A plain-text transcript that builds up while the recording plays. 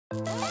Hi,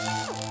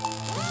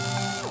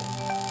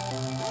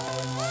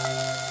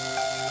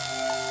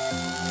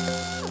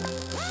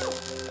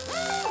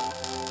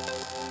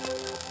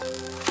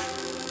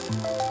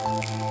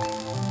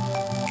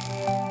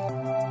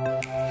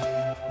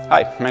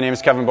 my name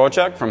is Kevin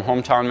Bochuk from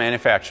Hometown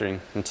Manufacturing,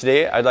 and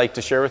today I'd like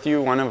to share with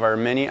you one of our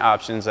many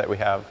options that we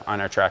have on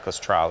our trackless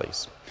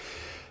trolleys.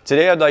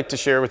 Today I'd like to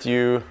share with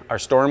you our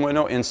storm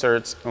window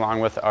inserts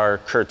along with our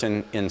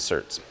curtain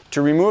inserts.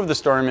 To remove the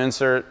storm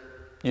insert,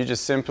 you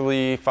just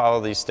simply follow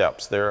these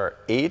steps. There are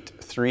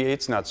 8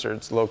 3/8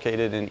 nutserts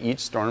located in each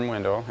storm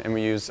window, and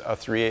we use a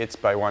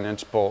 3/8 by 1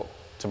 inch bolt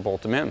to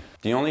bolt them in.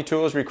 The only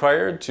tools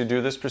required to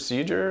do this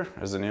procedure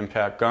is an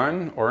impact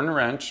gun or a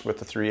wrench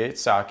with a 3/8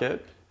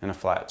 socket and a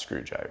flat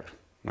screwdriver.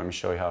 Let me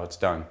show you how it's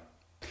done.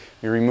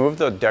 You remove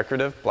the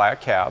decorative black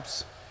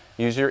caps,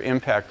 use your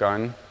impact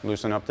gun,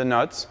 loosen up the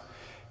nuts,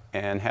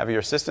 and have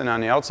your assistant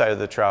on the outside of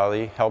the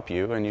trolley help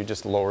you, and you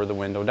just lower the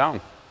window down.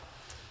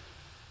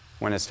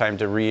 When it's time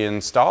to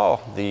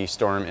reinstall the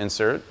storm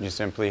insert, you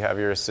simply have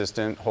your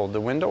assistant hold the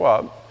window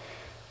up,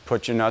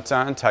 put your nuts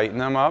on, tighten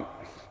them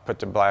up, put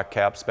the black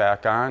caps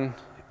back on,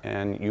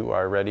 and you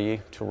are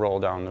ready to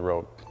roll down the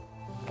road.